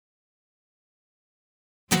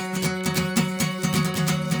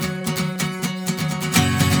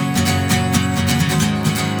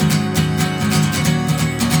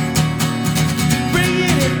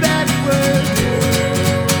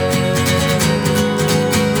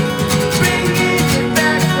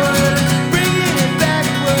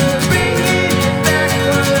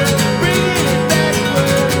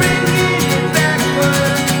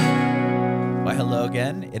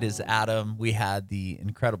had the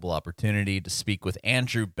incredible opportunity to speak with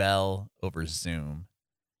Andrew Belle over Zoom.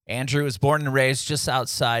 Andrew was born and raised just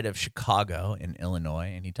outside of Chicago in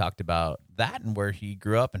Illinois, and he talked about that and where he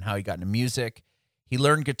grew up and how he got into music. He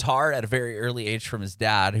learned guitar at a very early age from his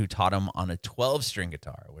dad, who taught him on a 12-string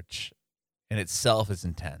guitar, which in itself is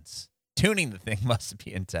intense. Tuning the thing must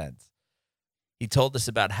be intense. He told us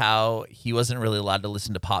about how he wasn't really allowed to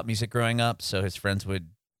listen to pop music growing up, so his friends would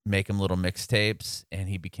make him little mixtapes, and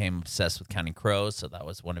he became obsessed with Counting Crows, so that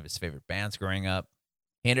was one of his favorite bands growing up.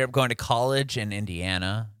 He ended up going to college in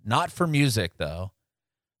Indiana, not for music, though,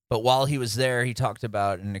 but while he was there, he talked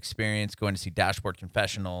about an experience going to see Dashboard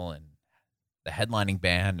Confessional and the headlining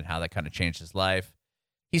band and how that kind of changed his life.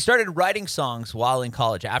 He started writing songs while in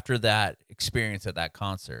college after that experience at that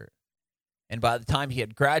concert. And by the time he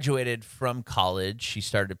had graduated from college, he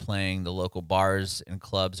started playing the local bars and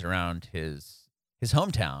clubs around his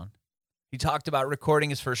hometown. He talked about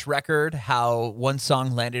recording his first record, how one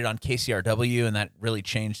song landed on KCRW, and that really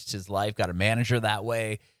changed his life, got a manager that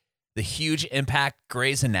way, the huge impact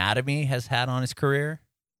Grey's Anatomy has had on his career.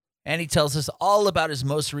 And he tells us all about his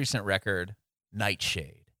most recent record,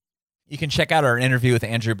 Nightshade. You can check out our interview with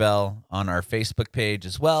Andrew Belle on our Facebook page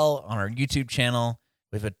as well, on our YouTube channel.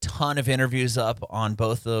 We have a ton of interviews up on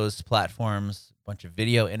both those platforms, a bunch of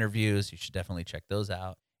video interviews. You should definitely check those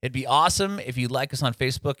out. It'd be awesome if you like us on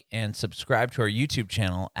Facebook and subscribe to our YouTube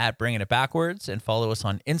channel at Bringing It Backwards, and follow us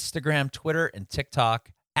on Instagram, Twitter, and TikTok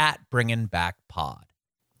at Bringing Back Pod.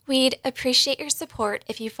 We'd appreciate your support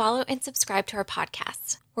if you follow and subscribe to our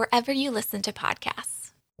podcast, wherever you listen to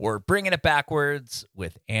podcasts. We're Bringing It Backwards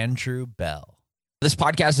with Andrew Belle. This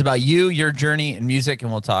podcast is about you, your journey in music,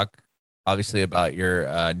 and we'll talk obviously about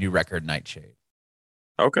your new record, Nightshade.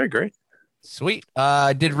 Okay, great. Sweet.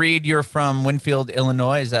 I did read you're from Winfield,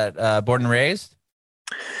 Illinois. Is that born and raised?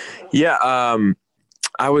 Yeah,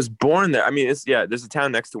 I was born there. I mean, there's a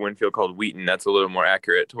town next to Winfield called Wheaton. That's a little more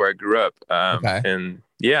accurate to where I grew up. Okay. And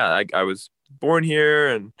yeah, I was born here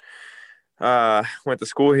and went to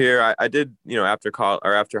school here. I did, after college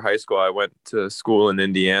or after high school, I went to school in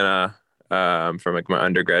Indiana for like my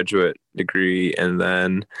undergraduate degree, and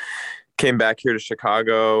then came back here to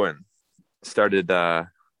Chicago and started,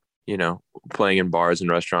 playing in bars and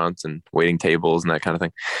restaurants and waiting tables and that kind of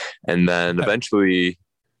thing. And then eventually,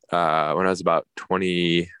 when I was about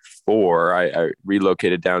 24, I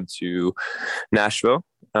relocated down to Nashville.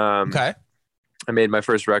 Okay. I made my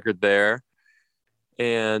first record there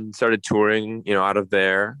and started touring, out of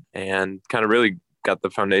there, and kind of really got the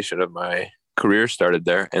foundation of my career started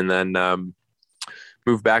there. And then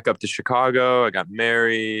moved back up to Chicago. I got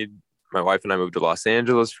married. My wife and I moved to Los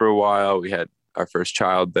Angeles for a while. We had our first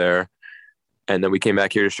child there. And then we came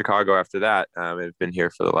back here to Chicago after that. I've been here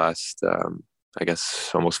for the last, I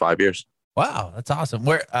guess, almost 5 years. Wow, that's awesome.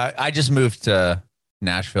 Where I just moved to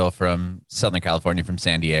Nashville from Southern California, from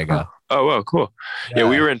San Diego. Oh, well, cool. Yeah,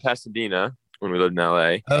 we were in Pasadena when we lived in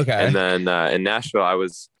LA. Okay. And then in Nashville, I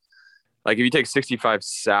was like, if you take 65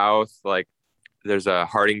 South, like there's a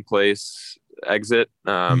Harding Place exit,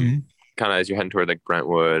 kind of as you're heading toward like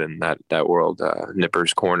Brentwood and that world,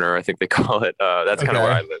 Nippers Corner, I think they call it. That's kind of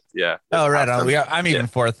where I lived. Yeah. Oh, right on. I'm even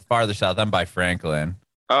farther south. I'm by Franklin.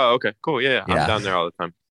 Oh, okay, cool. Yeah. I'm down there all the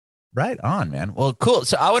time. Right on, man. Well, cool.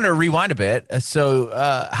 So I want to rewind a bit. So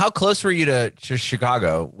how close were you to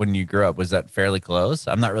Chicago when you grew up? Was that fairly close?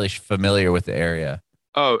 I'm not really familiar with the area.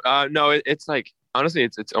 Oh, no, it's like, honestly,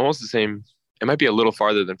 it's almost the same. It might be a little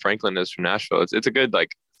farther than Franklin is from Nashville. It's a good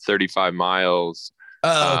like 35 miles.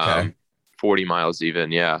 Oh, okay. 40 miles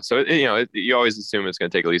even. Yeah. So, you always assume it's going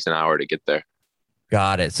to take at least an hour to get there.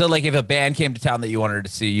 Got it. So like if a band came to town that you wanted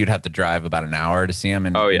to see, you'd have to drive about an hour to see them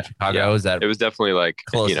in Chicago. Yeah. Is that it was definitely like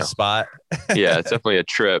closest spot? Yeah, it's definitely a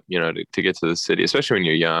trip, to get to the city, especially when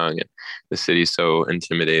you're young and the city's so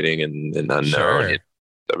intimidating and unknown. Sure.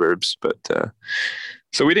 Suburbs. But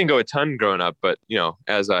so we didn't go a ton growing up, but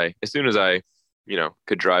as soon as I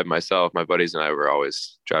could drive myself, my buddies and I were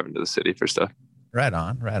always driving to the city for stuff. Right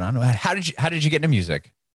on. How did you get into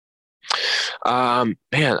music? Man,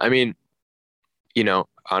 I mean,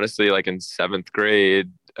 honestly, like in 7th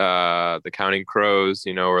grade, the Counting Crows,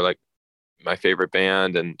 were like my favorite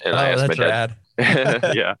band. And I asked my dad.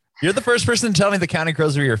 Yeah. You're the first person to tell me the Counting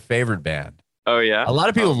Crows were your favorite band. Oh, yeah. A lot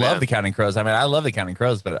of people love the Counting Crows. I mean, I love the Counting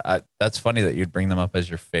Crows, but that's funny that you'd bring them up as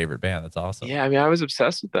your favorite band. That's awesome. Yeah. I mean, I was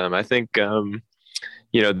obsessed with them. I think,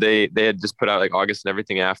 they had just put out like August and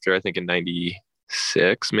Everything After, I think in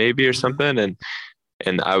 96 maybe or something.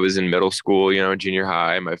 And I was in middle school, junior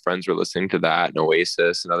high. My friends were listening to that and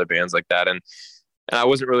Oasis and other bands like that. And I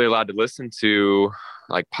wasn't really allowed to listen to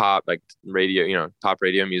like pop, like radio, pop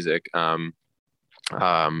radio music.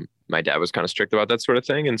 my dad was kind of strict about that sort of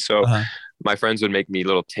thing. And so my friends would make me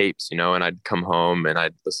little tapes, you know, and I'd come home and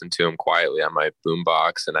I'd listen to them quietly on my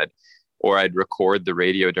boombox, and I'd record the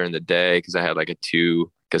radio during the day, because I had like a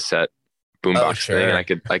 2 cassette boombox thing, and I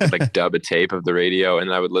could like dub a tape of the radio,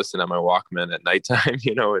 and I would listen on my Walkman at nighttime,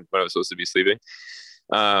 you know, when I was supposed to be sleeping.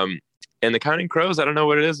 And the Counting Crows, I don't know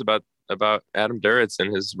what it is about Adam Duritz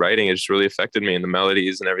and his writing. It just really affected me, and the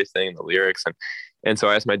melodies and everything, and the lyrics. And so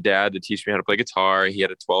I asked my dad to teach me how to play guitar. He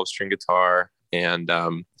had a 12-string guitar, and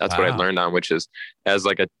that's what I learned on, which is, as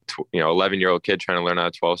like a 11-year-old kid trying to learn on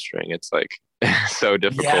a 12-string, it's like so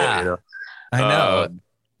difficult. Yeah, you know? I know.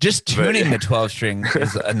 Just tuning the 12-string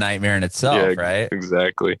is a nightmare in itself, right?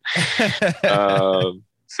 Exactly. So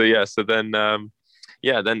then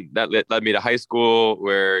that led me to high school,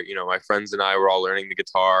 where, you know, my friends and I were all learning the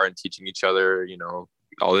guitar and teaching each other, you know,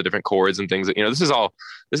 all the different chords and things. You know, this is all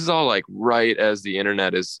like right as the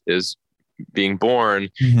internet is being born.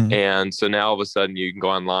 And so now all of a sudden you can go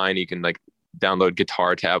online, you can like download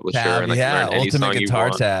Guitar Tablature and like learn any song you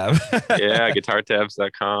want. Tab. Yeah,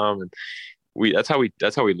 guitartabs.com. And that's how we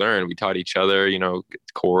learn. We taught each other, you know,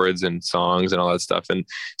 chords and songs and all that stuff. And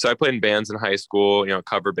so I played in bands in high school, you know,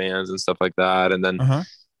 cover bands and stuff like that. And then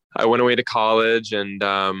I went away to college, and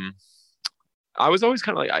I was always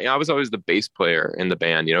kind of like, I was always the bass player in the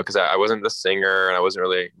band, you know, because I wasn't the singer and I wasn't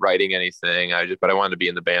really writing anything. But I wanted to be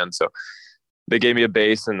in the band. So they gave me a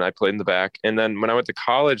bass and I played in the back. And then when I went to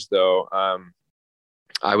college, though,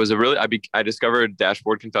 I discovered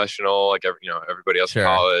Dashboard Confessional, like everybody else in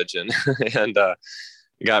college, and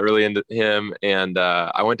got really into him. And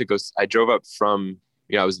I drove up from,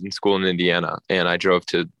 I was in school in Indiana, and I drove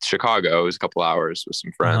to Chicago. It was a couple hours with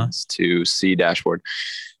some friends to see Dashboard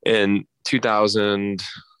in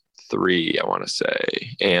 2003, I want to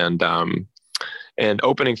say. And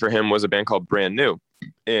opening for him was a band called Brand New.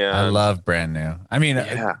 And I love Brand New. I mean,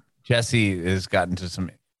 Jesse has gotten to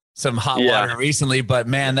some hot water recently, but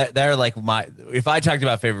man, they're like if I talked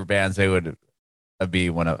about favorite bands, they would be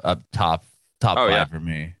one of top 5 for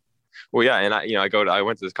me. Well, yeah. And I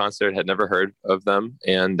went to this concert, had never heard of them,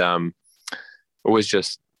 and was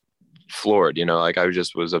just floored, like I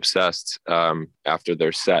just was obsessed after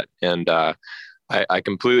their set. And I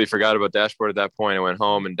completely forgot about Dashboard at that point. I went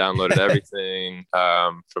home and downloaded everything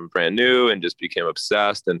from Brand New, and just became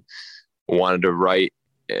obsessed and wanted to write,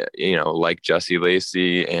 like Jesse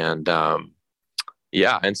Lacey. And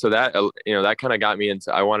and so that, that kind of got me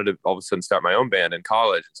into, I wanted to all of a sudden start my own band in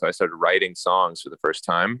college. And so I started writing songs for the first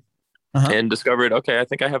time and discovered, okay, I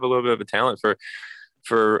think I have a little bit of a talent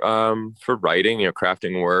for writing,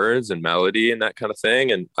 crafting words and melody and that kind of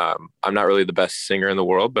thing. And I'm not really the best singer in the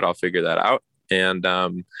world, but I'll figure that out. And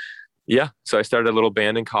so I started a little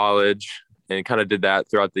band in college and kind of did that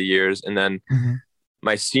throughout the years. And then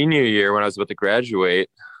my senior year, when I was about to graduate,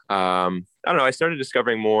 I don't know, I started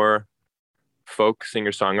discovering more folk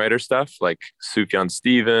singer-songwriter stuff, like Sufjan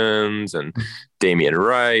Stevens and Damian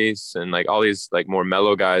Rice, and like all these like more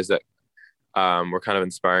mellow guys that were kind of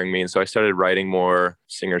inspiring me. And so I started writing more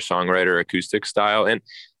singer-songwriter acoustic style. And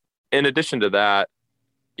in addition to that,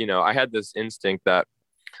 I had this instinct that,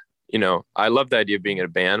 I love the idea of being in a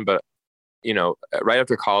band, but, right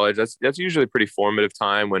after college, that's usually a pretty formative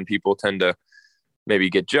time when people tend to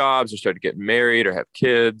maybe get jobs or start to get married or have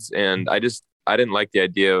kids. And I didn't like the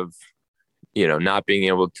idea of, not being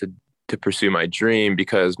able to pursue my dream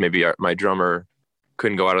because maybe my drummer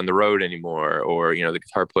couldn't go out on the road anymore, or, the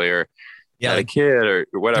guitar player had a kid or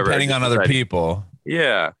whatever. Depending on other people.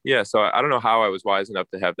 Yeah. Yeah. So I don't know how I was wise enough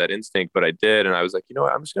to have that instinct, but I did. And I was like,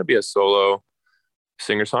 what, I'm just going to be a solo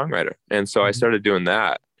singer-songwriter. And so I started doing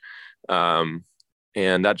that.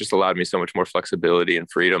 And that just allowed me so much more flexibility and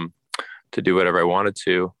freedom to do whatever I wanted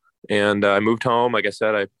to. And I moved home. Like I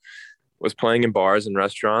said, I was playing in bars and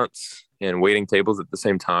restaurants and waiting tables at the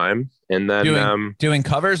same time. And then doing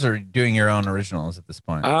covers or doing your own originals at this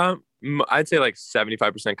point? I'd say like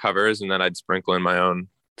 75% covers, and then I'd sprinkle in my own.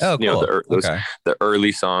 Oh, cool. The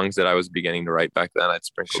early songs that I was beginning to write back then, I'd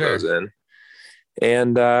sprinkle those in.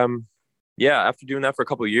 And after doing that for a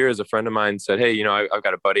couple of years, a friend of mine said, "Hey, I've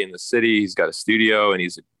got a buddy in the city. He's got a studio, and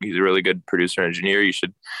he's a really good producer engineer. You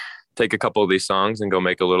should take a couple of these songs and go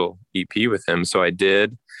make a little EP with him." So I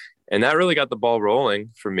did, and that really got the ball rolling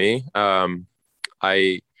for me.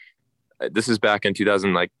 This is back in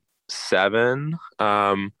 2007,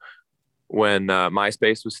 when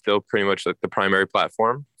MySpace was still pretty much like the primary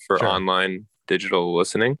platform for online digital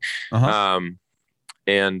listening. And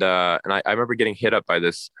I remember getting hit up by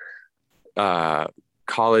this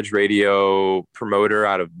college radio promoter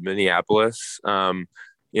out of Minneapolis, and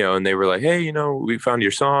they were like, "Hey, we found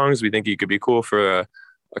your songs. We think you could be cool for a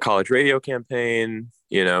college radio campaign.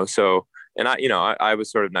 So, and I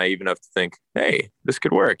was sort of naive enough to think, hey, this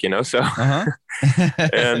could work, so,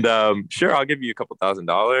 and, sure, I'll give you a couple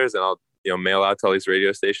 $1,000 and I'll, mail out to all these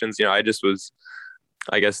radio stations. I just was,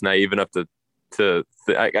 I guess, naive enough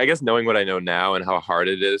I guess knowing what I know now and how hard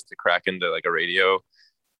it is to crack into like a radio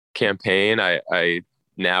campaign,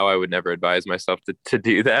 now I would never advise myself to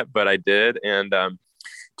do that, but I did. And,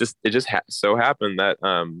 it just so happened that,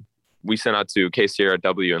 we sent out to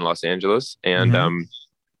KCRW in Los Angeles, and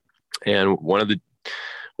and one of the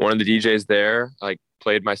DJs there like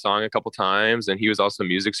played my song a couple times, and he was also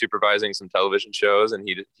music supervising some television shows, and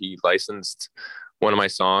he licensed one of my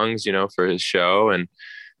songs, for his show, and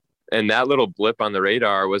that little blip on the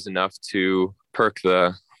radar was enough to perk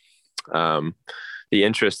the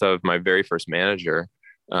interest of my very first manager.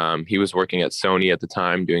 He was working at Sony at the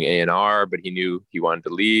time doing A&R, but he knew he wanted to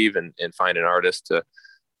leave and find an artist to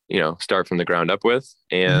start from the ground up with.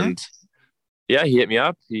 And yeah, he hit me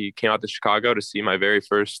up. He came out to Chicago to see my very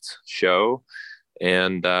first show.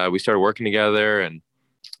 And we started working together, and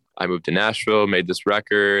I moved to Nashville, made this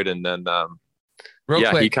record. And then, Real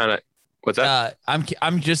quick, he kind of, what's that?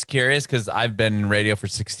 I'm just curious, cause I've been in radio for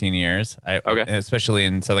 16 years. Okay. Especially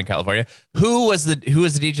in Southern California. Who was the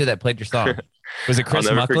DJ that played your song? Was it Chris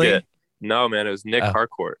Muckley? Forget. No, man, it was Nick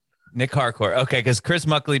Harcourt. Nick Harcourt. Okay, because Chris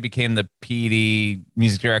Muckley became the PD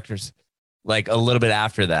music directors like a little bit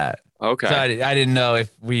after that. Okay. So I didn't know if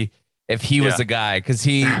he was the guy, because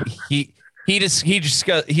he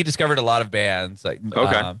discovered a lot of bands like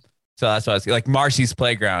okay. So that's why I was like Marcy's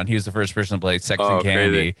Playground. He was the first person to play Sex and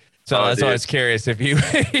Candy. Crazy. So that's why I was curious if he was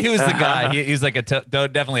the guy. He's like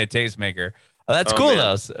definitely a tastemaker. Oh, that's cool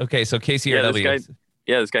though. Okay, so KCRW.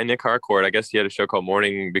 This guy Nick Harcourt, I guess he had a show called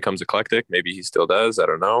Morning Becomes Eclectic. Maybe he still does. I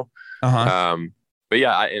don't know. But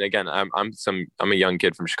yeah, and again, I'm a young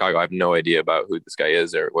kid from Chicago. I have no idea about who this guy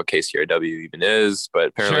is or what KCRW even is, but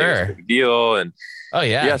apparently it's a big deal. And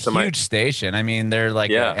huge station. I mean, they're like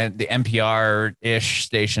the NPR-ish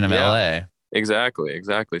station of LA.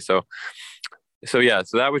 Exactly. So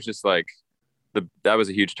that was just like that was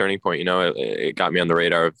a huge turning point. It got me on the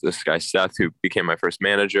radar of this guy Seth, who became my first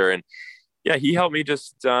manager, and he helped me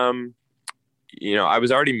just. I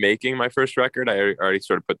was already making my first record. I already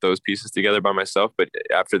sort of put those pieces together by myself. But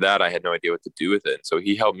after that, I had no idea what to do with it. And so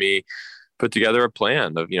he helped me put together a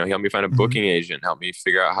plan of, he helped me find a booking agent, helped me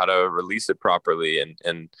figure out how to release it properly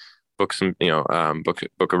and book some,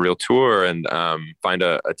 book a real tour and find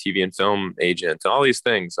a TV and film agent and all these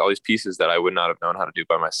things, all these pieces that I would not have known how to do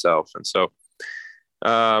by myself. And so,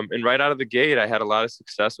 and right out of the gate, I had a lot of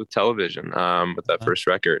success with television with that first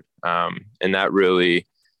record. And that really,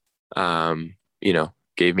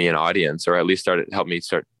 gave me an audience, or at least helped me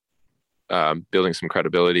start building some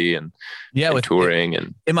credibility and with touring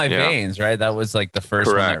and In My Veins, right? That was like the first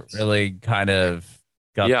one that really kind of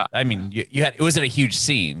got. I mean, you had, was it a huge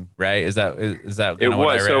scene, right? Is that it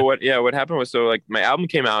was? So what happened was, so like my album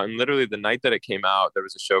came out, and literally the night that it came out, there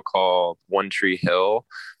was a show called One Tree Hill.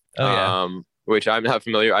 Which I'm not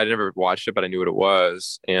familiar. I never watched it, but I knew what it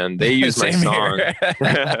was. And they used my song.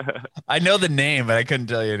 I know the name, but I couldn't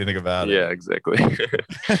tell you anything about it. Yeah, exactly.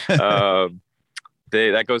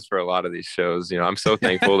 That goes for a lot of these shows. I'm so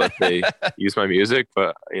thankful that they use my music,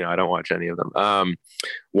 but I don't watch any of them.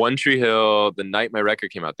 One Tree Hill, the night my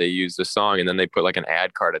record came out, they used the song, and then they put like an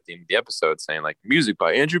ad card at the end of the episode saying like music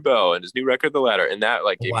by Andrew Belle and his new record, The Ladder. And that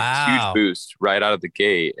like gave me a huge boost right out of the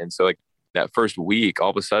gate. And so like, that first week,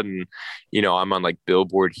 all of a sudden, I'm on like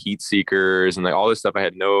Billboard Heat Seekers and like all this stuff I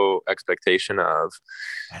had no expectation of.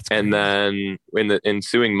 And then in the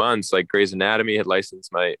ensuing months, like Grey's Anatomy had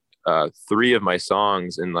licensed my 3 of my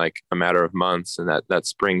songs in like a matter of months in that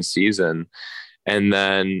spring season. And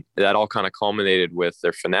then that all kind of culminated with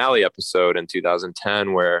their finale episode in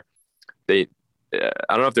 2010, where I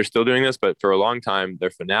don't know if they're still doing this, but for a long time, their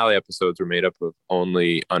finale episodes were made up of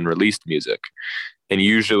only unreleased music. And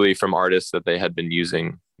usually from artists that they had been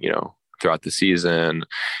using, throughout the season.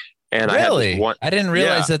 And really, I didn't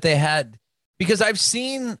realize that they had, because I've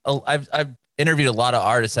interviewed a lot of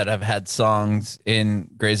artists that have had songs in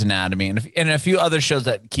Grey's Anatomy and a few other shows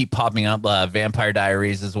that keep popping up. Vampire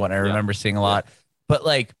Diaries is one I remember seeing a lot, but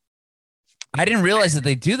like, I didn't realize that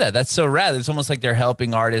they do that. That's so rad. It's almost like they're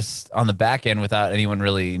helping artists on the back end without anyone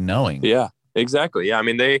really knowing. Yeah, exactly. Yeah. I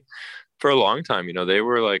mean, for a long time, they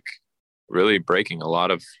were like, really breaking a lot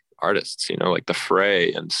of artists, like The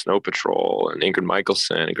Fray and Snow Patrol and Ingrid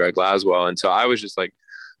Michaelson and Greg Laswell. And so I was just like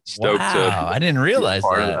stoked I didn't realize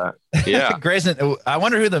that. Yeah. Grayson, I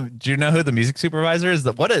wonder do you know who the music supervisor is?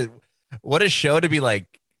 What a show to be like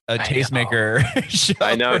a tastemaker show.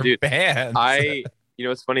 I know, dude. Bands.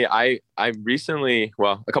 It's funny. I recently,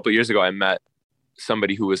 a couple of years ago, I met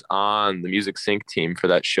somebody who was on the music sync team for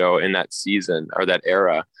that show in that season or that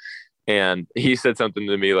era. And he said something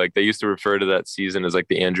to me like they used to refer to that season as like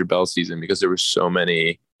the Andrew Belle season because there were so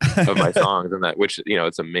many of my songs in that, which, you know,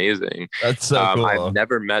 it's amazing. That's so cool. I've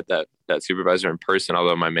never met that supervisor in person,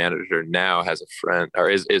 although my manager now has a friend or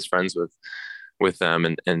is friends with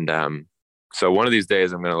them. And so one of these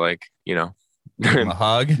days I'm going to, like, you know, give him a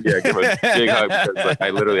hug. Yeah, give him a big hug because, like, I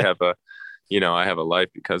literally have I have a life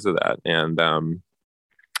because of that. And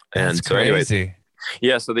That's so anyways, crazy.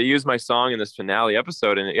 yeah, so they used my song in this finale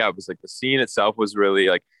episode, and it was like the scene itself was really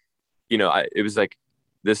like, you know, it was like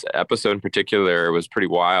this episode in particular was pretty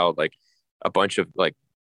wild. Like a bunch of like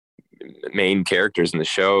main characters in the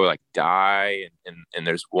show like die, and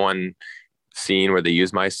there's one scene where they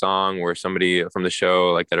use my song where somebody from the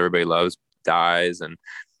show like that everybody loves dies, and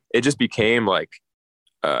it just became like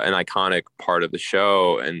an iconic part of the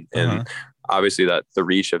show, and obviously that the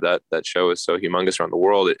reach of that show is so humongous around the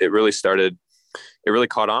world. It really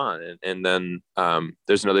caught on, and then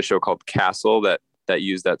there's another show called Castle that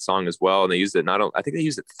used that song as well, and they used it I think they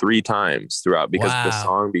used it 3 times throughout because the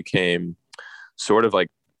song became sort of like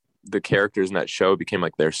the characters in that show became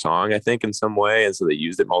like their song, I think, in some way, and so they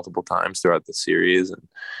used it multiple times throughout the series. And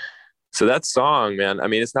so that song, man, I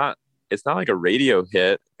mean, it's not like a radio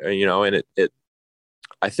hit, you know, and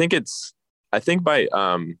I think by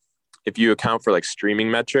if you account for like streaming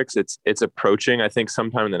metrics, it's approaching, I think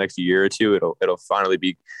sometime in the next year or two, it'll finally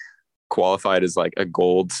be qualified as like a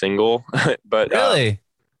gold single. But really,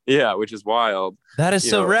 yeah, which is wild. That is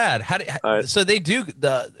so rad. So they do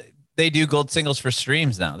gold singles for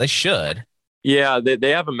streams now. They should. Yeah, they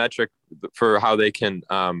have a metric for how they can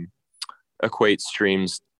equate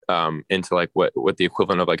streams into like what the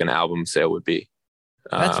equivalent of like an album sale would be.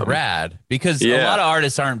 That's rad, because a lot of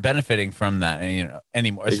artists aren't benefiting from that, you know,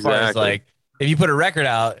 anymore. As far as like, if you put a record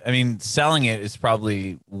out, I mean, selling it is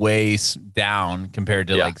probably way down compared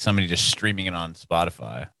to like somebody just streaming it on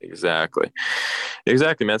Spotify. Exactly,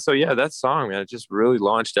 man. So yeah, that song, man, it just really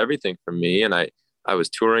launched everything for me. And I was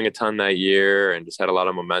touring a ton that year and just had a lot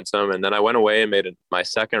of momentum. And then I went away and made my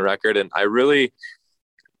second record. And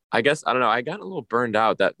I guess, I don't know, I got a little burned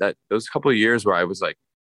out that those couple of years where I was like,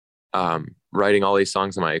 writing all these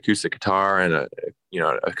songs on my acoustic guitar and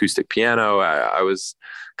acoustic piano. I was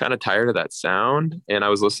kind of tired of that sound, and I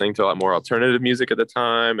was listening to a lot more alternative music at the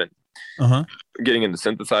time, and getting into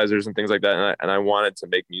synthesizers and things like that. And I wanted to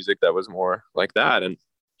make music that was more like that. And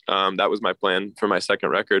that was my plan for my second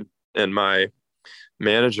record. And my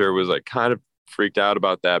manager was like kind of freaked out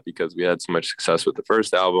about that because we had so much success with the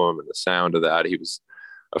first album and the sound of that. He was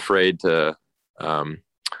afraid to, to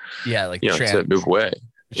move away.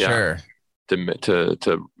 Sure. To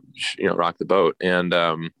rock the boat. And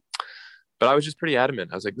but I was just pretty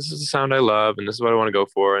adamant. I was like, this is the sound I love and this is what I want to go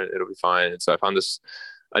for, and it'll be fine. And so I found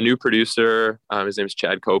a new producer. His name is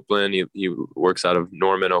Chad Copeland. He works out of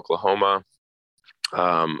Norman, Oklahoma.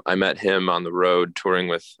 I met him on the road touring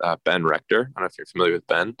with Ben Rector. I don't know if you're familiar with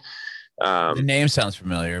Ben. The name sounds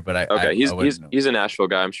familiar, but he's a Nashville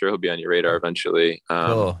guy. I'm sure he'll be on your radar eventually.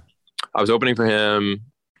 Cool. I was opening for him.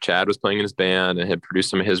 Chad was playing in his band and had produced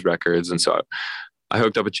some of his records. And so I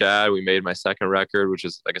hooked up with Chad. We made my second record, which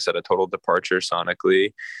is, like I said, a total departure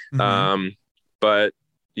sonically. But,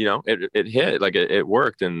 you know, it hit, like it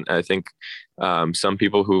worked. And I think some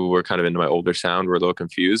people who were kind of into my older sound were a little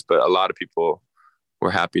confused, but a lot of people were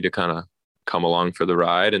happy to kind of come along for the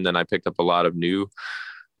ride. And then I picked up a lot of new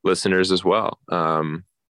listeners as well.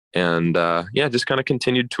 Just kind of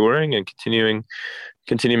continued touring and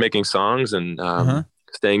continue making songs and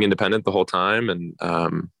staying independent the whole time. And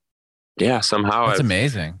somehow that's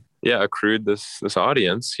amazing. Accrued this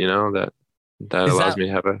audience, you know, that allows me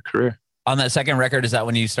to have a career. On that second record, is that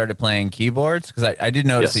when you started playing keyboards? Because I did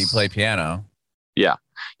notice that you play piano. Yeah,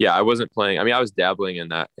 I wasn't playing. I mean, I was dabbling in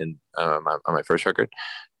that on my first record,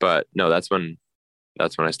 but no, that's when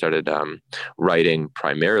I started writing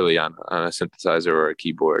primarily on a synthesizer or a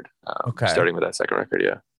keyboard. Starting with that second record.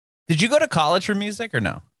 Yeah. Did you go to college for music or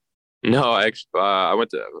no? No, I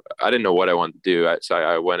didn't know what I wanted to do. So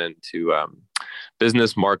I went into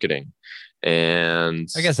business marketing, and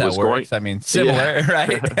I guess that works. Similar,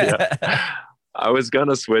 right? Yeah. I was going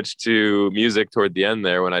to switch to music toward the end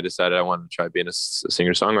there when I decided I wanted to try being a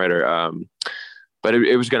singer-songwriter. But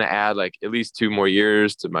it was going to add like at least 2 more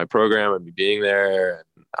years to my program and me being there.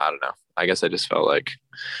 And I don't know. I guess I just felt like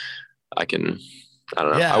I don't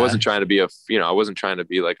know. Yeah. I wasn't trying to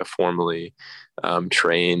be like a formally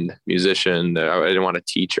trained musician. I didn't want to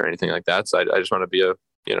teach or anything like that. So I just want to be a,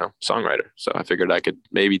 songwriter. So I figured I could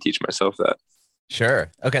maybe teach myself that. Sure.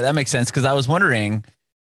 Okay. That makes sense. Cause I was wondering,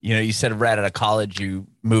 you said right out of college, you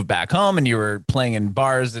moved back home and you were playing in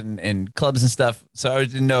bars and clubs and stuff. So I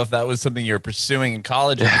didn't know if that was something you were pursuing in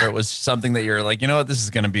college, or if it was something that you're like, you know what, this is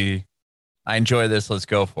going to be, I enjoy this. Let's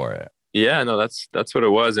go for it. Yeah, no, that's what it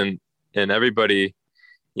was. And everybody,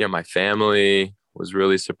 my family was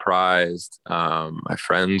really surprised. My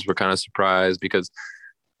friends were kind of surprised because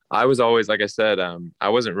I was always, like I said, I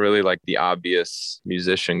wasn't really like the obvious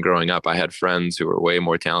musician growing up. I had friends who were way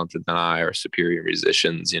more talented than I, or superior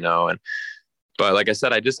musicians, but like I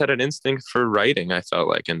said, I just had an instinct for writing, I felt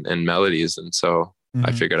like, and melodies. And so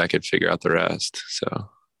I figured I could figure out the rest. So.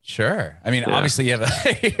 Sure. I mean, obviously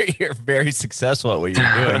you're very successful at what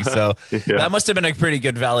you're doing. So that must've been a pretty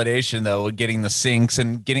good validation though, getting the syncs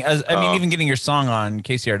and getting, even getting your song on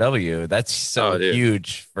KCRW. That's so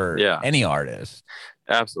huge for any artist.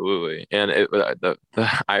 Absolutely. And the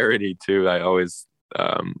irony too, I always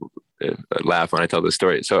laugh when I tell this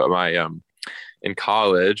story. So in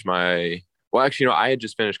college, I had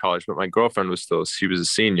just finished college, but my girlfriend she was a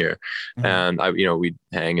senior, and we'd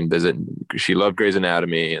hang and visit, and she loved Grey's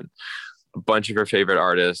Anatomy, and a bunch of her favorite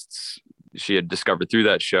artists she had discovered through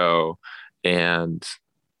that show. And,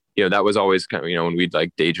 that was always kind of, when we'd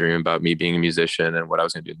like daydream about me being a musician and what I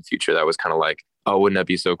was going to do in the future, that was kind of like, oh, wouldn't that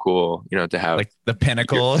be so cool, to have like the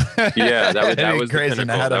pinnacle. That was the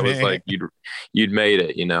pinnacle. That was like, you'd made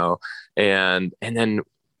it, and then,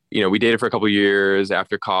 we dated for a couple of years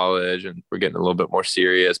after college, and we're getting a little bit more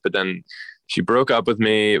serious, but then she broke up with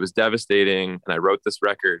me. It was devastating. And I wrote this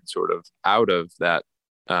record sort of out of that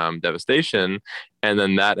devastation. And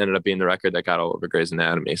then that ended up being the record that got all over Grey's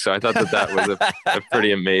Anatomy. So I thought that was a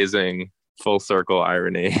pretty amazing full circle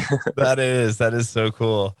irony. That is so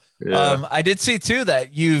cool. Yeah. I did see too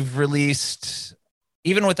that you've released,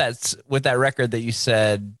 even with that record that you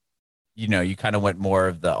said, you kind of went more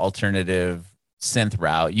of the alternative synth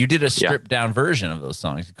route. You did a stripped down version of those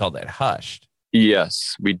songs. You called that Hushed.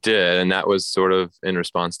 Yes, we did. And that was sort of in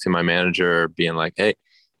response to my manager being like, hey,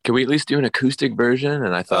 can we at least do an acoustic version?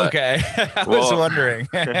 And I thought, okay, I was wondering.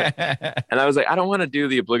 And I was like, I don't want to do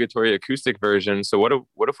the obligatory acoustic version. So what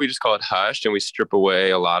if we just call it Hushed and we strip away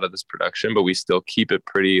a lot of this production, but we still keep it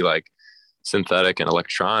pretty like synthetic and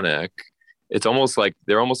electronic. It's almost like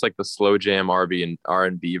they're almost like the slow jam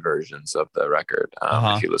R&B versions of the record.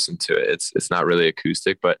 If you listen to it, it's not really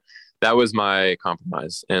acoustic, but that was my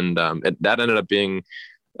compromise. And that ended up being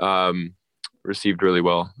received really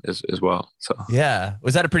well as well. So yeah,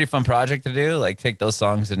 was that a pretty fun project to do? Like take those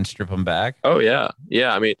songs and strip them back? Oh yeah.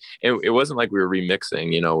 I mean, it wasn't like we were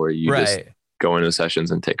remixing, where you just go into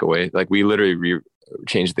sessions and take away. Like we literally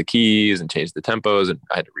changed the keys and changed the tempos, and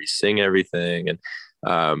I had to re-sing everything. And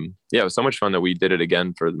it was so much fun that we did it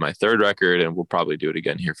again for my third record, and we'll probably do it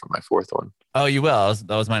again here for my fourth one. Oh, you will?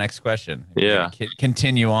 That was my next question. Yeah.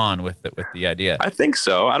 Continue on with the idea. I think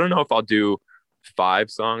so. I don't know if I'll do 5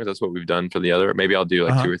 songs. That's what we've done for the other. Maybe I'll do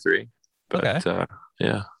like 2 or 3. But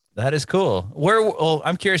yeah. That is cool.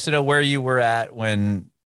 I'm curious to know where you were at when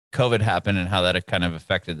COVID happened and how that kind of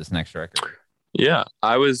affected this next record. Yeah,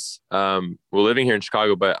 I was we're living here in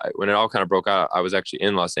Chicago, but when it all kind of broke out, I was actually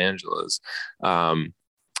in Los Angeles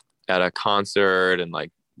at a concert and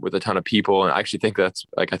like with a ton of people. And I actually think that's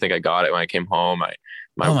like, I think I got it when I came home.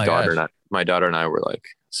 My daughter and I were like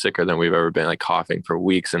sicker than we've ever been, like coughing for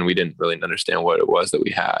weeks, and we didn't really understand what it was that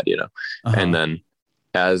we had, And then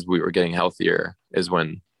as we were getting healthier is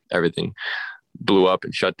when everything blew up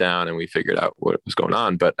and shut down, and we figured out what was going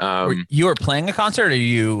on. But you were playing a concert, or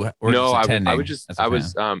you were just attending?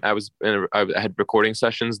 I had recording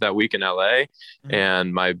sessions that week in LA,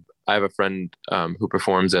 and I have a friend who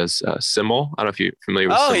performs as Simmel. I don't know if you're familiar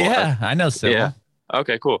with Simmel. Oh yeah, I know Simmel. Yeah.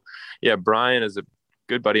 Okay, cool. Yeah, Brian is a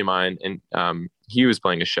good buddy of mine, and he was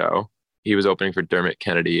playing a show. He was opening for Dermot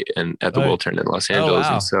Kennedy at the Wiltern in Los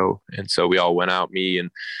Angeles. Oh, wow. And so we all went out, me and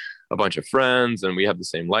a bunch of friends, and we had the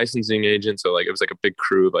same licensing agent. So like, it was like a big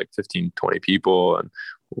crew of like 15, 20 people, and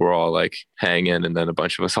we're all like hanging, and then a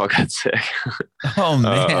bunch of us all got sick. Oh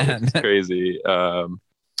man. It's crazy.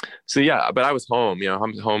 So yeah, but I was home,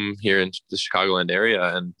 I'm home here in the Chicagoland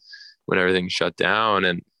area, and when everything shut down,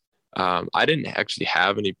 and I didn't actually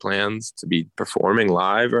have any plans to be performing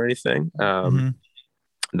live or anything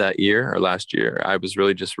that year or last year. I was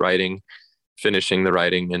really just finishing the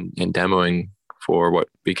writing and demoing for what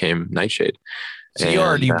became Nightshade. So you're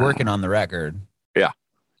already working on the record. Yeah.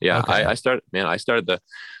 Okay. I started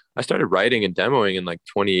writing and demoing in like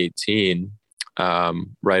 2018,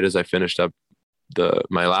 right as I finished up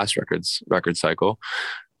my last record cycle,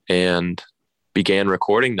 and began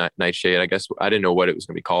recording Nightshade. I guess I didn't know what it was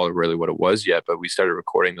going to be called or really what it was yet, but we started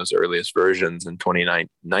recording those earliest versions in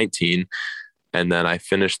 2019. And then I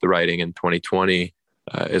finished the writing in 2020,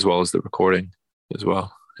 as well as the recording as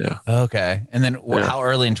well. Yeah. Okay. And then Yeah. how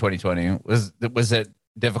early in 2020 was it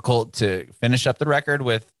difficult to finish up the record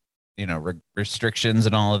with, restrictions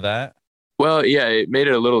and all of that? Well, yeah, it made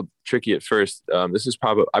it a little tricky at first. I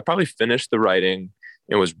probably finished the writing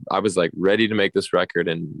and I was like ready to make this record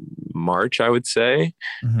in March, I would say,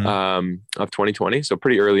 of 2020. So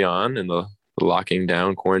pretty early on in the locking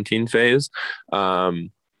down quarantine phase. And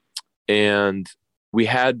we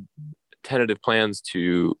had tentative plans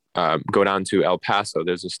to go down to El Paso.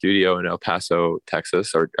 There's a studio in El Paso,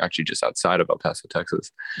 Texas, or actually just outside of El Paso,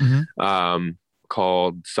 Texas,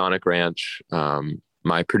 called Sonic Ranch.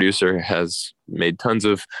 My producer has made tons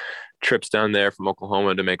of trips down there from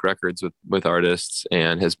Oklahoma to make records with artists,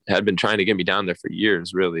 and had been trying to get me down there for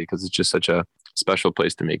years, really, because it's just such a special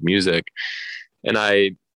place to make music. And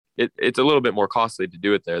it's a little bit more costly to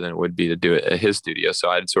do it there than it would be to do it at his studio. So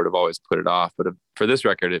I'd sort of always put it off, but for this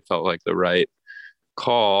record, it felt like the right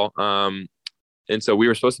call. And so we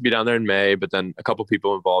were supposed to be down there in May, but then a couple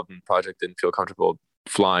people involved in the project didn't feel comfortable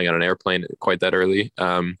flying on an airplane quite that early.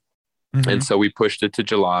 And so we pushed it to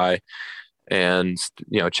July, and,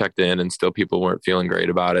 checked in, and still people weren't feeling great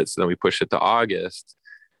about it. So then we pushed it to August,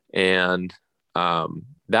 and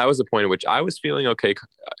that was the point at which I was feeling okay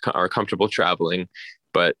or comfortable traveling,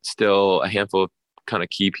 but still a handful of kind of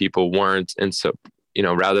key people weren't. And so,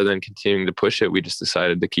 rather than continuing to push it, we just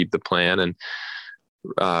decided to keep the plan and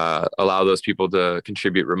allow those people to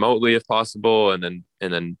contribute remotely if possible, and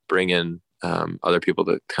then bring in other people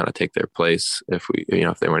to kind of take their place if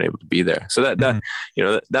they weren't able to be there. So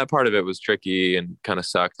that part of it was tricky and kind of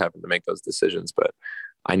sucked having to make those decisions. But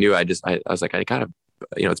I knew I was like, I gotta,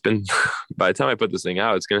 it's been, by the time I put this thing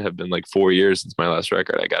out, it's going to have been like 4 years since my last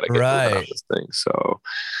record. I got to get moving on this thing.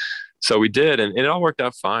 So we did, and it all worked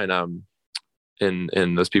out fine.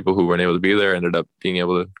 And those people who weren't able to be there ended up being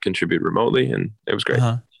able to contribute remotely, and it was great.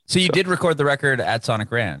 So you did record the record at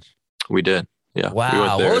Sonic Ranch? We did. Yeah.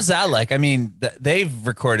 Wow. What was that like? I mean, they've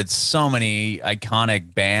recorded so many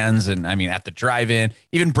iconic bands, and I mean, at the drive-in,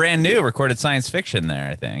 even Brand New recorded Science Fiction there,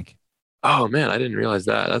 I think. Oh man, I didn't realize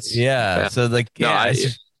that. That's bad. So like, I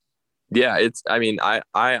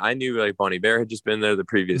knew like Bon Iver had just been there the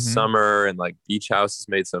previous summer, and like Beach House has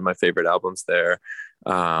made some of my favorite albums there.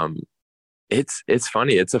 It's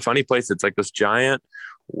funny. It's a funny place. It's like this giant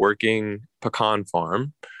working pecan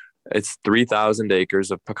farm. It's 3,000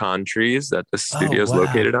 acres of pecan trees that the studio is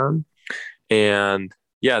located on. And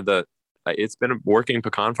yeah, it's been a working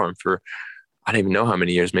pecan farm for, I don't even know how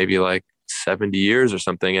many years, maybe like 70 years or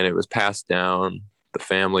something. And it was passed down the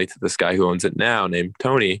family to this guy who owns it now named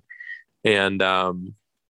Tony. And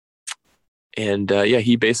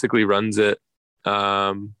he basically runs it.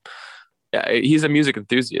 He's a music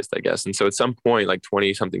enthusiast, I guess. And so at some point, like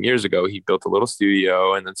 20 something years ago, he built a little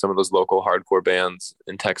studio, and then some of those local hardcore bands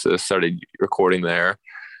in Texas started recording there.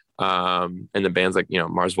 And the bands like,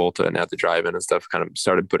 Mars Volta and At the Drive-In and stuff kind of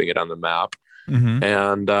started putting it on the map.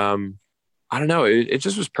 And I don't know, it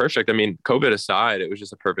just was perfect. I mean, COVID aside, it was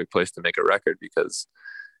just a perfect place to make a record because,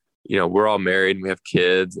 we're all married and we have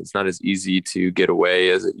kids. It's not as easy to get away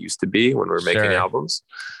as it used to be when we were making albums.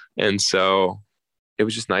 And so it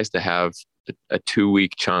was just nice to have a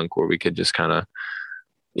 2-week chunk where we could just kind of,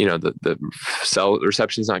 the cell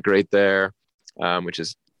reception's not great there, which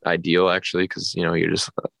is ideal actually. Cause you're just,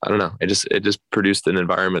 I don't know. It just produced an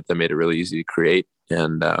environment that made it really easy to create.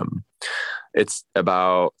 And, it's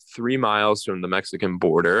about 3 miles from the Mexican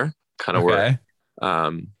border, kind of where,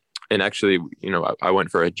 and actually, I went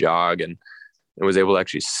for a jog and was able to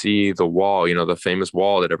actually see the wall, the famous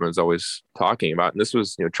wall that everyone's always talking about. And this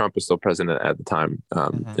was, Trump was still president at the time.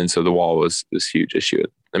 And so the wall was this huge issue.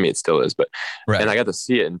 I mean, it still is, but, and I got to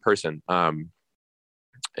see it in person.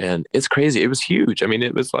 And it's crazy. It was huge. I mean,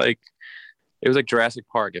 it was like Jurassic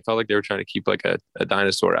Park. It felt like they were trying to keep like a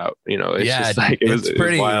dinosaur out, It's just like, it was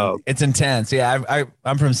pretty wild. It's intense. Yeah.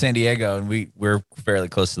 I'm from San Diego, and we're fairly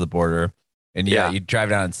close to the border, and you drive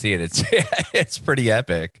down and see it. It's pretty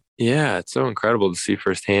epic. Yeah, it's so incredible to see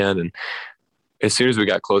firsthand. And as soon as we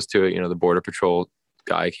got close to it, the Border Patrol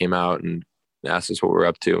guy came out and asked us what we're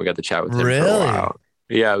up to. And we got to chat with him for a while.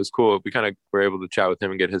 Yeah, it was cool. We kind of were able to chat with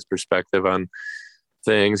him and get his perspective on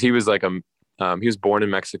things. He was like he was born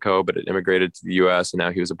in Mexico, but immigrated to the U.S. and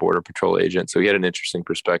now he was a Border Patrol agent. So he had an interesting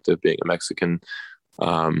perspective being a Mexican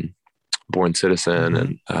born citizen.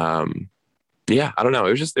 And I don't know.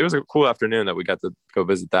 It was a cool afternoon that we got to go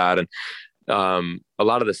visit that. And a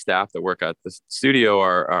lot of the staff that work at the studio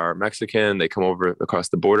are Mexican. They come over across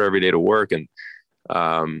the border every day to work. And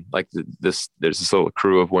Like there's this little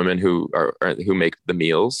crew of women who who make the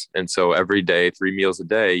meals. And so every day, 3 meals a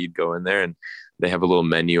day, you'd go in there and they have a little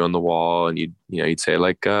menu on the wall, and you'd say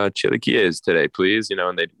like, chilaquiles today, please,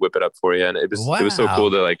 and they'd whip it up for you. And it was so cool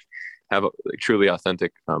Wow. to like have like truly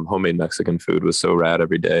authentic, homemade Mexican food. Was so rad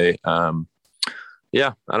every day.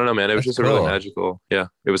 Yeah, I don't know, man. It was That's just a really cool. magical. Yeah,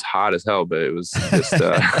 it was hot as hell, but it was just it was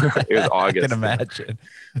I can August, imagine.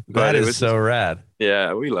 but That it is was just, so rad.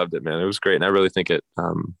 yeah, we loved it, man. It was great, and I really think it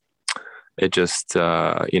just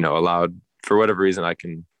allowed, for whatever reason, I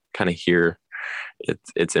can kind of hear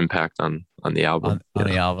its impact on the album. On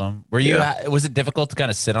the album. Yeah. Was it difficult to kind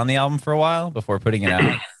of sit on the album for a while before putting it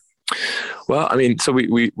out? Well, I mean, so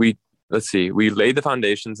we let's see, we laid the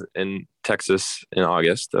foundations in Texas in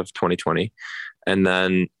August of 2020, and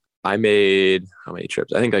then I made how many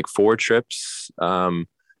trips? I think like 4 trips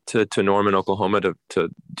to Norman, Oklahoma to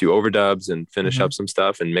do overdubs and finish Mhm. up some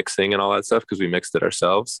stuff and mixing and all that stuff because we mixed it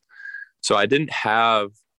ourselves. So I didn't have,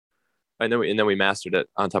 and then we mastered it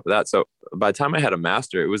on top of that. So by the time I had a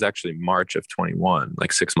master, it was actually March of 21,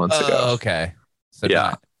 like 6 months ago. Oh, okay. So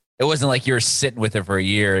Yeah. it wasn't like you were sitting with it for a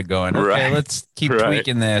year going, okay, Right. let's keep Right.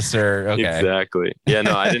 tweaking this, or okay. Exactly. Yeah,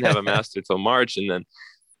 no, I didn't have a master till March, and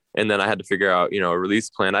then I had to figure out, a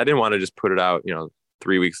release plan. I didn't want to just put it out,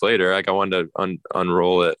 3 weeks later. Like I wanted to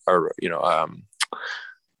unroll it, or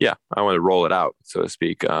yeah, I wanted to roll it out, so to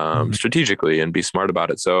speak, Mhm. strategically and be smart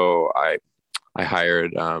about it. So I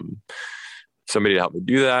hired somebody to help me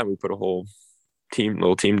do that. We put a whole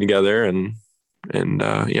little team together, and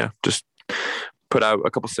yeah, just put out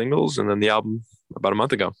a couple singles, and then the album about a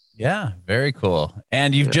month ago. Yeah, very cool.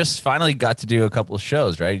 And you've just finally got to do a couple of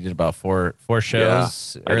shows, right? You did about four shows I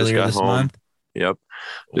just earlier got this home. month. Yep.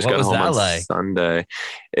 Just What got was home that on like? Sunday.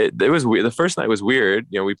 It was weird. The first night was weird.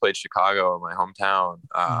 We played Chicago, my hometown.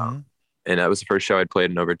 Mhm. And that was the first show I'd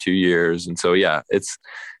played in over 2 years. And so, yeah,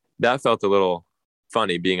 that felt a little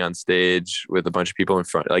funny being on stage with a bunch of people in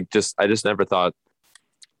front. Like I just never thought,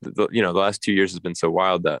 the last 2 years has been so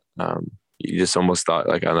wild that, you just almost thought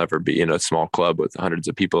like I'll never be in a small club with hundreds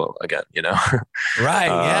of people again, Right.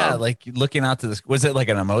 Yeah. Um, Like looking out to this, was it like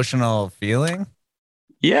an emotional feeling?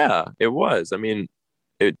 Yeah, it was. I mean,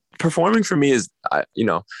 performing for me is,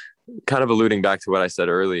 kind of alluding back to what I said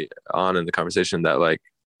early on in the conversation, that like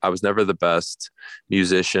I was never the best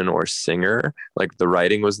musician or singer. Like the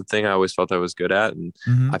writing was the thing I always felt I was good at, and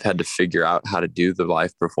Mhm. I've had to figure out how to do the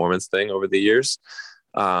live performance thing over the years.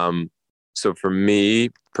 So for me,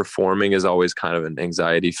 performing is always kind of an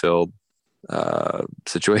anxiety filled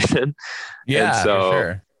situation. And Yeah, for so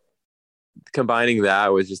sure. combining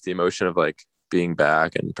that with just the emotion of like being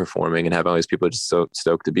back and performing and having all these people just so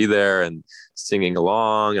stoked to be there and singing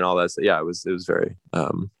along and all that. So yeah, it was very,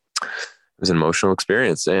 it was an emotional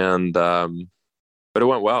experience, and, but it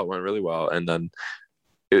went well, it went really well. And then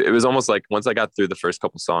it was almost like once I got through the first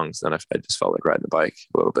couple songs, then I just felt like riding the bike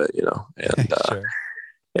a little bit, and, Sure.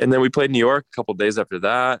 and then we played New York a couple of days after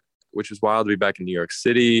that, which was wild to be back in New York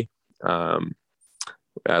City.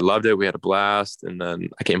 I loved it. We had a blast. And then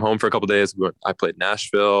I came home for a couple of days. I played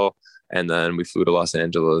Nashville, and then we flew to Los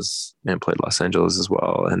Angeles and played Los Angeles as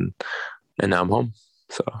well. And now I'm home.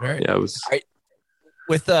 So yeah, it was.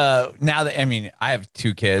 With now that, I mean, I have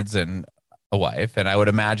 2 kids and a wife, and I would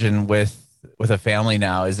imagine with a family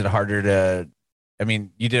now, is it harder to, I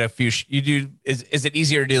mean, you did a few, is it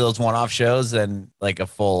easier to do those one-off shows than like a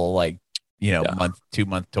full, like, Yeah. month,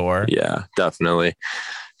 2-month tour? Yeah, definitely.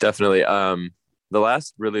 Definitely. The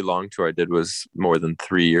last really long tour I did was more than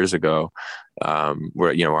 3 years ago,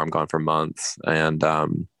 where I'm gone for months. And,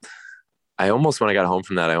 I almost, when I got home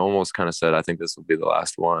from that, I almost kind of said, I think this will be the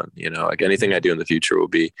last one, like anything I do in the future will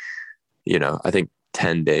be, I think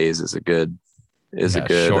 10 days is a good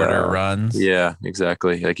Shorter runs. Yeah,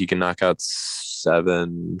 exactly. Like you can knock out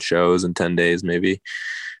 7 shows in 10 days, maybe.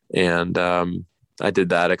 And, I did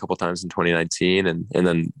that a couple times in 2019. And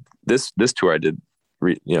then this tour I did,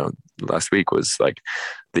 last week was like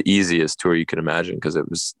the easiest tour you could imagine, because it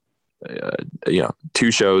was, 2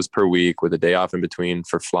 shows per week with a day off in between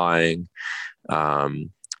for flying. And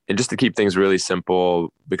just to keep things really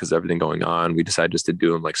simple, because of everything going on, we decided just to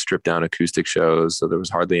do them like stripped down acoustic shows. So there was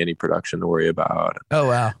hardly any production to worry about. Oh,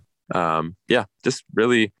 wow. Yeah, just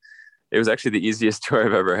really, it was actually the easiest tour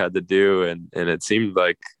I've ever had to do. And it seemed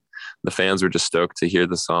like the fans were just stoked to hear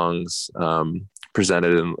the songs,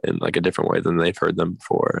 presented in like a different way than they've heard them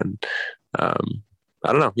before. And,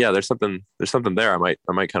 I don't know. Yeah, there's something there. I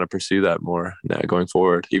might kind of pursue that more now going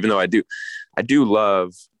forward, even though I do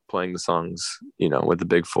love playing the songs, with the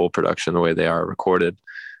big full production, the way they are recorded.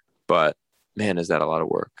 But man, is that a lot of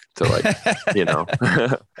work to like,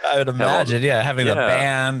 I would imagine, having the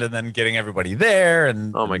band and then getting everybody there.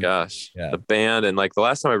 And oh my gosh, yeah. the band. And like the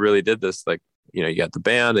last time I really did this, like, you got the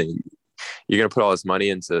band and you're going to put all this money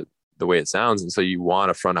into the way it sounds. And so you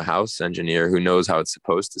want a front of house engineer who knows how it's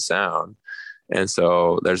supposed to sound. And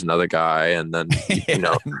so there's another guy, and then,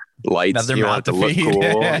 lights, you want it to look cool.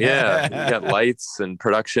 Yeah. You got lights and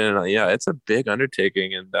production. Yeah. It's a big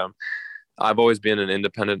undertaking. And, I've always been an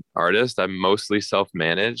independent artist. I'm mostly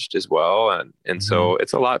self-managed as well. And so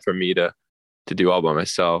it's a lot for me to do all by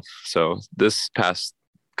myself. So this past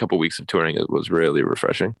couple weeks of touring, it was really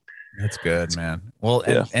refreshing. That's good, man. Well,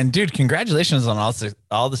 and dude, congratulations on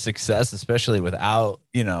all the success, especially without,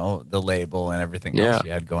 the label and everything else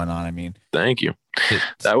you had going on. I mean, thank you.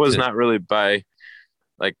 That was not really by,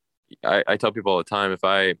 like, I tell people all the time,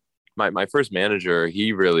 my first manager,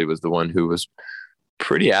 he really was the one who was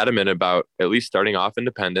pretty adamant about at least starting off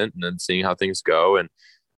independent and then seeing how things go. And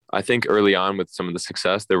I think early on with some of the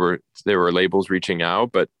success, there were labels reaching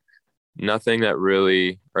out, but nothing that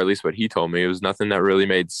really, or at least what he told me, it was nothing that really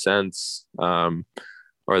made sense, or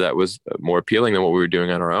that was more appealing than what we were doing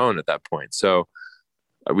on our own at that point. So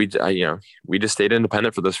we just stayed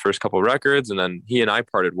independent for those first couple of records. And then he and I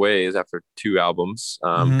parted ways after 2 albums,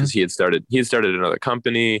 because he had started another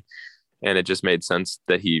company, and it just made sense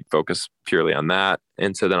that he focus purely on that.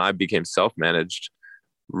 And so then I became self-managed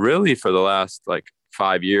really for the last like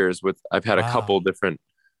 5 years. I've had a couple different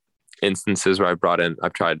instances where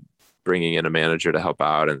I've tried bringing in a manager to help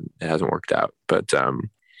out, and it hasn't worked out. But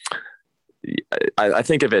I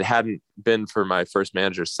think if it hadn't been for my first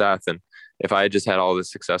manager, Seth, and if I had just had all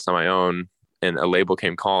this success on my own and a label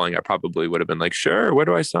came calling, I probably would have been like, sure, where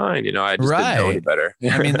do I sign? I just didn't know any better.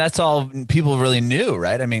 I mean, that's all people really knew,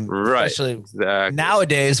 right? I mean, especially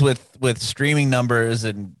nowadays with streaming numbers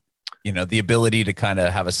and, the ability to kind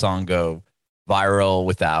of have a song go viral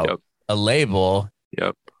without a label.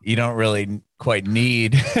 Yep. You don't really quite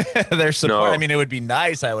need their support. No. I mean, it would be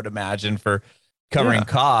nice, I would imagine, for covering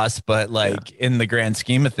costs, but like in the grand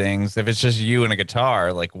scheme of things, if it's just you and a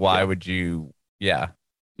guitar, like why would you? Yeah,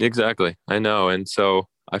 exactly. I know. And so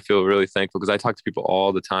I feel really thankful, because I talk to people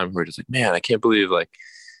all the time who are just like, man, I can't believe like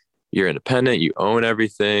you're independent, you own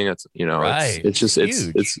everything. It's, it's just,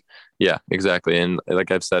 it's yeah, exactly. And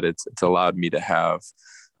like I've said, it's allowed me to have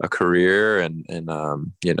a career and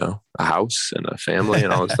a house and a family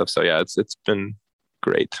and all this stuff. So yeah, it's been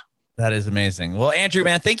great. That is amazing. Well, Andrew,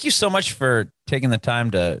 man, thank you so much for taking the time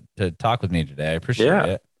to talk with me today. I appreciate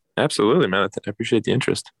it. Absolutely, man. I appreciate the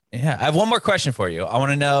interest. Yeah. I have one more question for you. I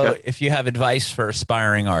want to know if you have advice for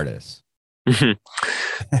aspiring artists.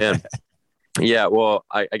 Yeah. Well,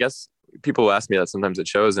 I guess people ask me that sometimes at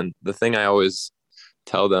shows, and the thing I always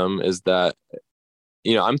tell them is that,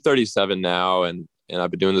 I'm 37 now, and I've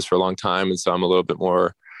been doing this for a long time. And so I'm a little bit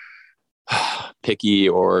more picky,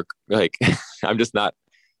 or like, I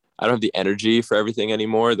don't have the energy for everything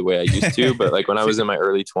anymore the way I used to. But like when I was in my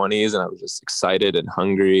early 20s and I was just excited and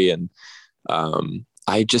hungry, and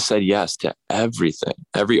I just said yes to everything,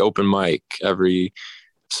 every open mic, every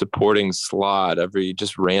supporting slot, every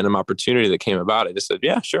just random opportunity that came about. I just said,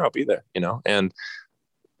 yeah, sure, I'll be there, and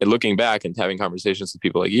looking back and having conversations with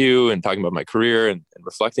people like you and talking about my career and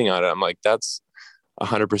reflecting on it, I'm like, that's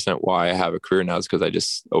 100% why I have a career now, is because I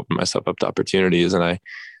just opened myself up to opportunities, and I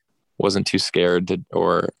wasn't too scared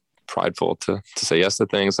or prideful to say yes to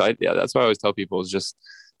things. So that's why I always tell people, is just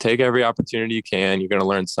take every opportunity you can. You're going to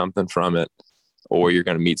learn something from it, or you're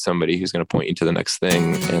going to meet somebody who's going to point you to the next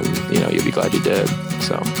thing, and you'll be glad you did.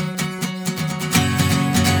 So